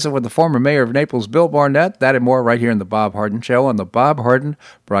 we're going to visit with the former mayor of Naples, Bill Barnett. That and more right here in The Bob Harden Show on the Bob Harden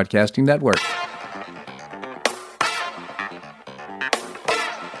Broadcasting Network.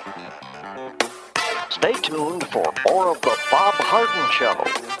 Stay tuned for more of The Bob Harden Show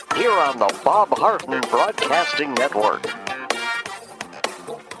here on the Bob Harden Broadcasting Network.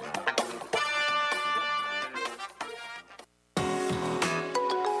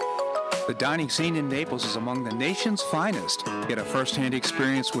 The dining scene in Naples is among the nation's finest. Get a first-hand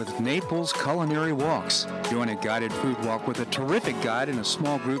experience with Naples Culinary Walks. Join a guided food walk with a terrific guide in a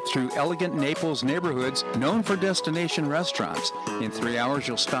small group through elegant Naples neighborhoods known for destination restaurants. In 3 hours,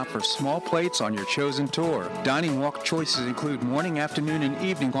 you'll stop for small plates on your chosen tour. Dining walk choices include morning, afternoon, and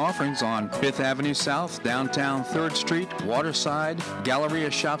evening offerings on 5th Avenue South, downtown 3rd Street, Waterside,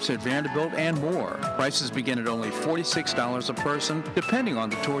 Galleria shops at Vanderbilt, and more. Prices begin at only $46 a person, depending on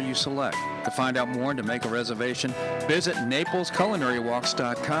the tour you select. To find out more and to make a reservation, visit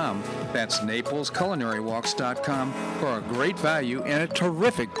NaplesCulinarywalks.com. That's NaplesCulinarywalks.com for a great value and a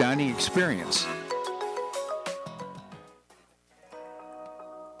terrific dining experience.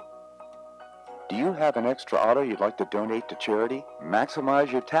 Do you have an extra auto you'd like to donate to charity? Maximize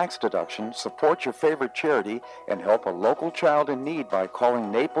your tax deduction, support your favorite charity, and help a local child in need by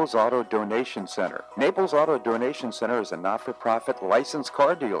calling Naples Auto Donation Center. Naples Auto Donation Center is a not-for-profit licensed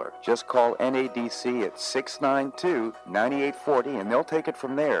car dealer. Just call NADC at 692-9840 and they'll take it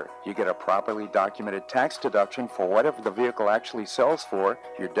from there. You get a properly documented tax deduction for whatever the vehicle actually sells for.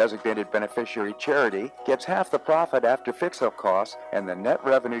 Your designated beneficiary charity gets half the profit after fix-up costs, and the net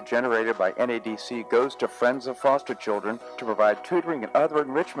revenue generated by NADC goes to Friends of Foster Children to provide tutoring and other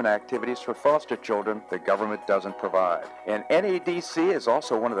enrichment activities for foster children the government doesn't provide. And NADC is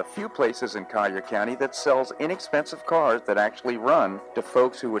also one of the few places in Collier County that sells inexpensive cars that actually run to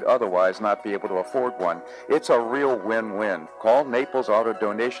folks who would otherwise not be able to afford one. It's a real win-win. Call Naples Auto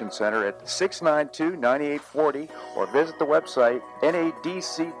Donation Center at 692-9840 or visit the website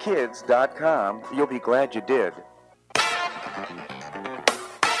nadckids.com. You'll be glad you did.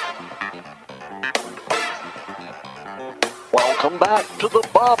 Welcome back to the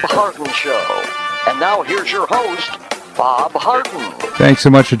Bob Harden Show. And now here's your host, Bob Harden. Thanks so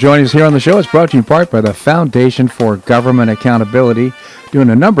much for joining us here on the show. It's brought to you in part by the Foundation for Government Accountability, doing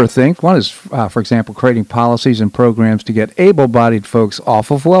a number of things. One is, for example, creating policies and programs to get able-bodied folks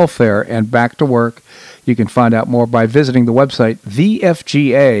off of welfare and back to work. You can find out more by visiting the website,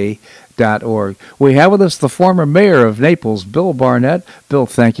 thefga.org. We have with us the former mayor of Naples, Bill Barnett. Bill,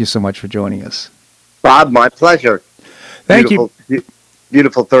 thank you so much for joining us. Bob, my pleasure. Thank you.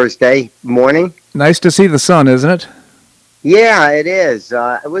 Beautiful Thursday morning. Nice to see the sun, isn't it? Yeah, it is.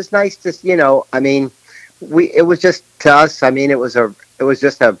 It was nice to, it was just to us. I mean, it was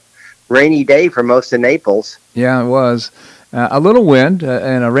just a rainy day for most of Naples. Yeah, it was. A little wind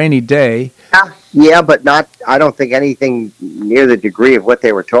and a rainy day. Yeah, but not. I don't think anything near the degree of what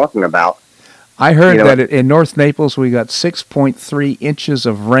they were talking about. I heard that in North Naples we got 6.3 inches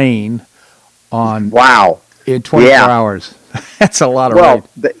of rain in 24 hours. That's a lot of rain.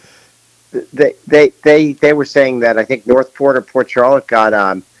 They were saying that I think North Port or Port Charlotte got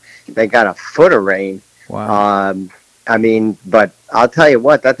a foot of rain. Wow. I mean, but I'll tell you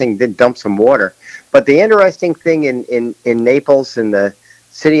what, that thing did dump some water. But the interesting thing in Naples, in the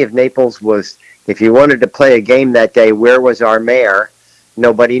city of Naples, was if you wanted to play a game that day, where was our mayor?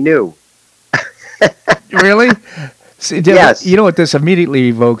 Nobody knew. Really? See, yes. You know what this immediately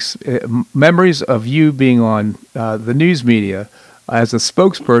evokes? Memories of you being on the news media as a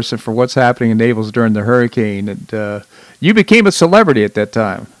spokesperson for what's happening in Naples during the hurricane. And you became a celebrity at that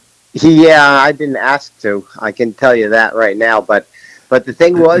time. Yeah, I didn't ask to. I can tell you that right now. But the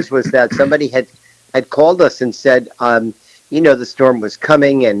thing was that somebody had called us and said, the storm was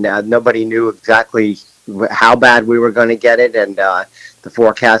coming, and nobody knew exactly how bad we were going to get it, and the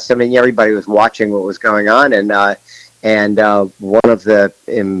forecast. I mean, everybody was watching what was going on, and one of the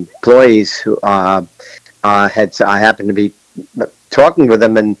employees who I happened to be talking with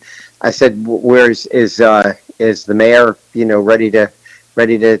him, and I said, "Where is the mayor?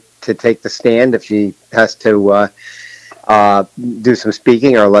 Ready to take the stand if she has to do some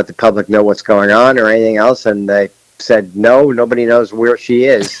speaking or let the public know what's going on or anything else?" And they said, "No, nobody knows where she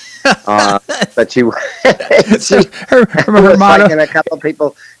is." But she, her motto. And a couple of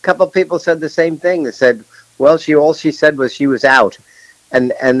people said the same thing. They said, "Well, all she said was she was out."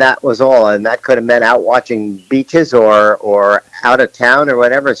 And that was all. And that could have meant out watching beaches or out of town or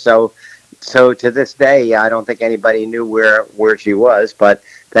whatever. So to this day, I don't think anybody knew where she was. But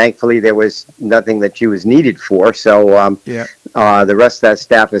thankfully, there was nothing that she was needed for. So the rest of that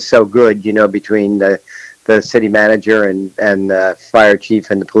staff is so good, between the city manager and the fire chief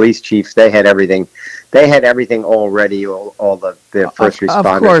and the police chief. They had everything. They had everything already, all the first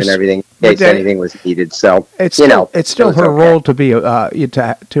responders and everything, in case anything was needed. So it's still her role to be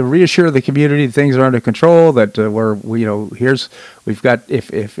to reassure the community things are under control. That we've got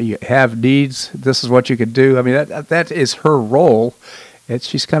if you have needs, this is what you could do. I mean that is her role.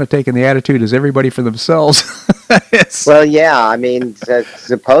 She's kind of taking the attitude as everybody for themselves. Well, yeah. I mean,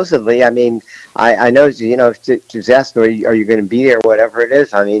 supposedly, I mean, I know, she was asked, are you going to be there, whatever it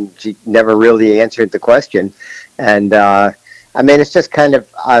is. I mean, she never really answered the question. And, I mean, it's just kind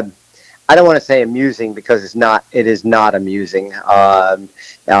of, I don't want to say amusing because it is not amusing.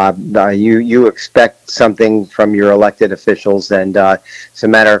 You expect something from your elected officials. And, as a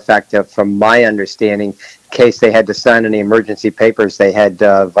matter of fact, from my understanding, in case they had to sign any emergency papers, they had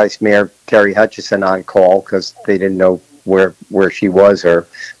Vice Mayor Terry Hutchison on call because they didn't know where she was or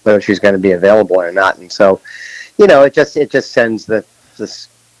whether she was going to be available or not. And so, it just sends a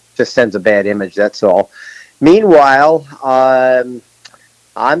bad image. That's all. Meanwhile,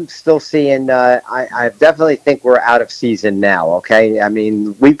 I'm still seeing. I definitely think we're out of season now. Okay, I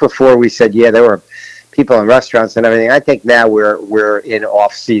mean, week before we said there were people in restaurants and everything. I think now we're in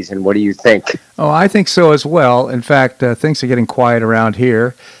off season. What do you think? Oh, I think so as well. In fact, things are getting quiet around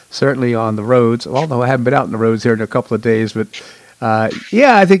here. Certainly on the roads. Although I haven't been out on the roads here in a couple of days, but I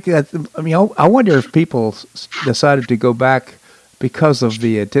think that. I mean, I wonder if people decided to go back because of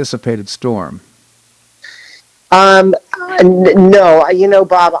the anticipated storm. No,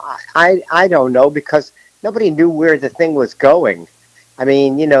 Bob, I don't know because nobody knew where the thing was going. I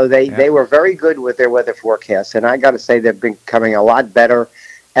mean, they were very good with their weather forecasts, and I got to say they've been becoming a lot better.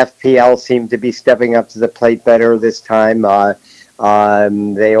 FPL seemed to be stepping up to the plate better this time.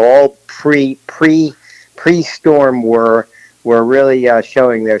 They all pre-storm were really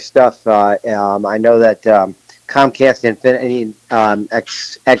showing their stuff. I know that Comcast Infinity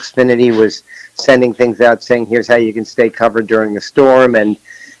Xfinity was sending things out saying, "Here's how you can stay covered during the storm," and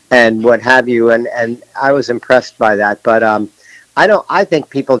what have you. And I was impressed by that. But I think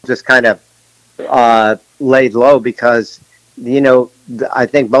people just kind of laid low because I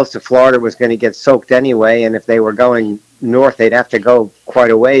think most of Florida was going to get soaked anyway, and if they were going north, they'd have to go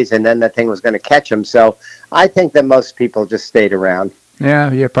quite a ways, and then that thing was going to catch them. So I think that most people just stayed around.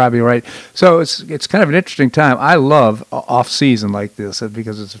 Yeah, you're probably right. So it's kind of an interesting time. I love off-season like this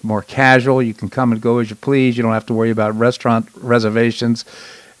because it's more casual. You can come and go as you please. You don't have to worry about restaurant reservations.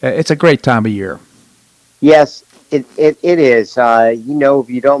 It's a great time of year. Yes, it is. If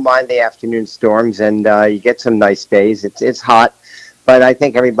you don't mind the afternoon storms and you get some nice days, it's hot, but I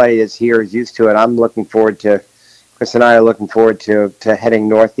think everybody that's here is used to it. Chris and I are looking forward to heading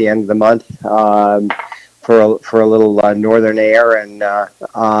north the end of the month. For a little northern air, and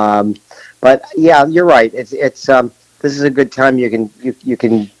but yeah, you're right. It's this is a good time. You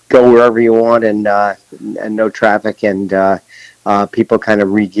can go wherever you want, and no traffic, and people kind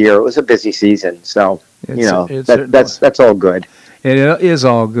of re-gear. It was a busy season, so that's all good. It is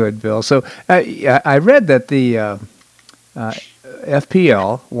all good, Bill. So I read that the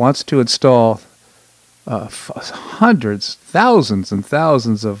FPL wants to install hundreds, thousands and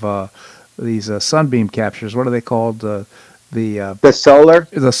thousands of these sunbeam captures. What are they called? The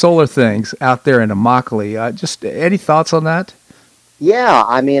solar things out there in Immokalee. Just any thoughts on that? Yeah,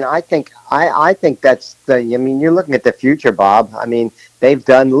 I mean, I think that's you're looking at the future, Bob. I mean, they've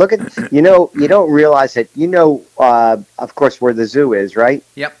done. Look at you don't realize it. Of course, where the zoo is, right?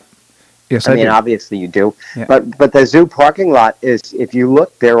 Yep. Yes, I mean, do. Obviously you do. Yeah. But the zoo parking lot is, if you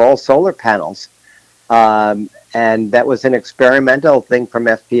look, they're all solar panels. And that was an experimental thing from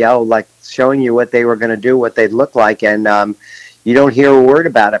FPL, like showing you what they were going to do, what they'd look like, and you don't hear a word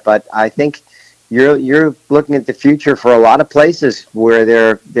about it. But I think you're looking at the future for a lot of places where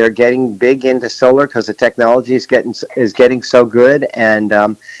they're getting big into solar because the technology is getting so good,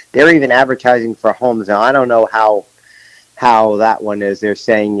 and they're even advertising for homes. Now I don't know how that one is. They're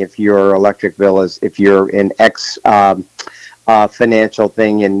saying if your electric bill is, if you're in X financial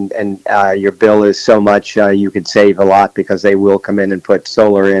thing and your bill is so much, you could save a lot because they will come in and put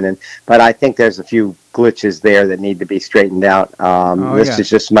solar in. But I think there's a few glitches there that need to be straightened out. This is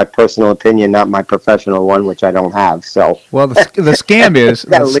just my personal opinion, not my professional one, which I don't have. So, well, the scam is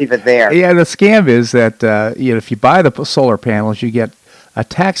gotta leave it there. Yeah, the scam is that if you buy the solar panels, you get a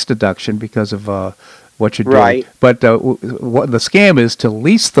tax deduction because of what you're doing. Right. But what the scam is to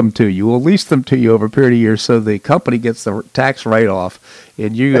lease them to you. We'll lease them to you over a period of years, so the company gets the tax write-off,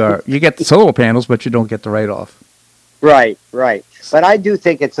 and you get the solar panels, but you don't get the write-off. Right. But I do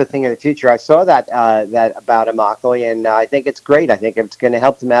think it's a thing of the future. I saw that about Immokalee, and I think it's great. I think it's going to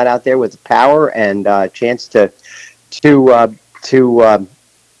help them out there with power and chance to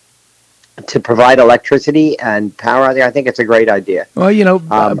provide electricity and power out there. I think it's a great idea. Well,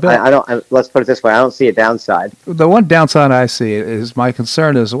 Bill, let's put it this way. I don't see a downside. The one downside I see is, my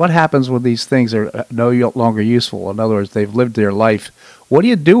concern is what happens when these things are no longer useful. In other words, they've lived their life. What do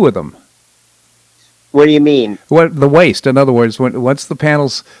you do with them? What do you mean? What the waste? In other words, once the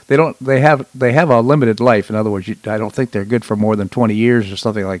panels they have a limited life. In other words, I don't think they're good for more than 20 years or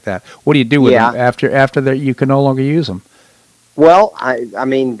something like that. What do you do with them after you can no longer use them? Well, I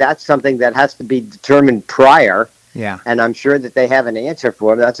mean, that's something that has to be determined prior. Yeah. And I'm sure that they have an answer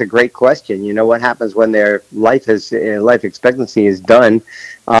for it. That's a great question. What happens when their life expectancy is done?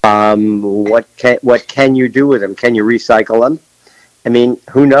 What can you do with them? Can you recycle them? I mean,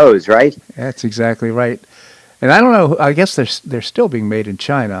 who knows, right? That's exactly right. And I don't know. I guess they're still being made in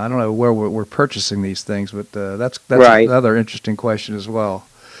China. I don't know where we're purchasing these things, but that's right. Another interesting question as well.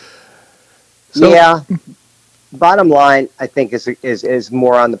 So, yeah. Bottom line, I think is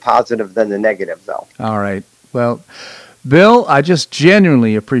more on the positive than the negative, though. All right. Well, Bill, I just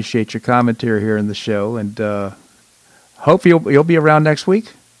genuinely appreciate your commentary here in the show, and hope you'll be around next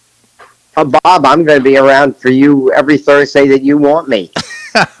week. Bob, I'm going to be around for you every Thursday that you want me.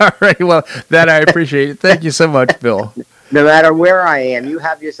 All right. Well, that I appreciate it. Thank you so much, Bill. No matter where I am, you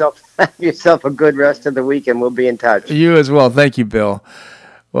have yourself a good rest of the week, and we'll be in touch. You as well. Thank you, Bill.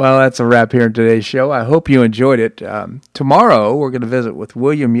 Well, that's a wrap here in today's show. I hope you enjoyed it. Tomorrow, we're going to visit with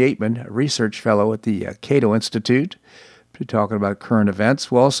William Yateman, a research fellow at the Cato Institute. We'll be talking about current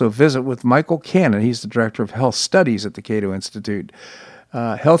events. We'll also visit with Michael Cannon. He's the director of health studies at the Cato Institute.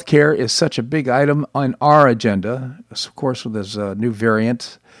 Healthcare is such a big item on our agenda. Of course, with this new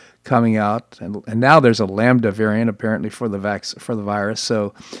variant coming out, and now there's a Lambda variant apparently for the virus.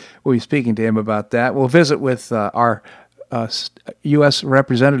 So we'll be speaking to him about that. We'll visit with our U.S.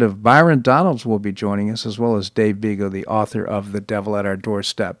 Representative Byron Donalds will be joining us, as well as Dave Bigo, the author of The Devil at Our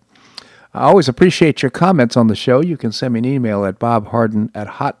Doorstep. I always appreciate your comments on the show. You can send me an email at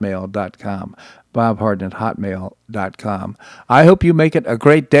bobharden@hotmail.com, bobharden@hotmail.com. I hope you make it a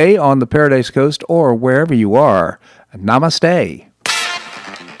great day on the Paradise Coast or wherever you are. Namaste.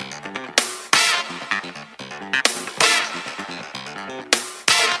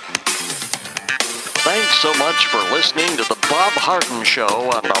 Thanks so much for listening to The Bob Harden Show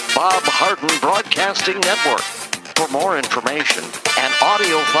on the Bob Harden Broadcasting Network. For more information and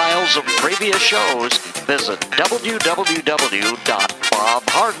audio files of previous shows, visit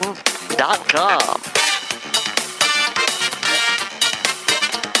www.bobharden.com.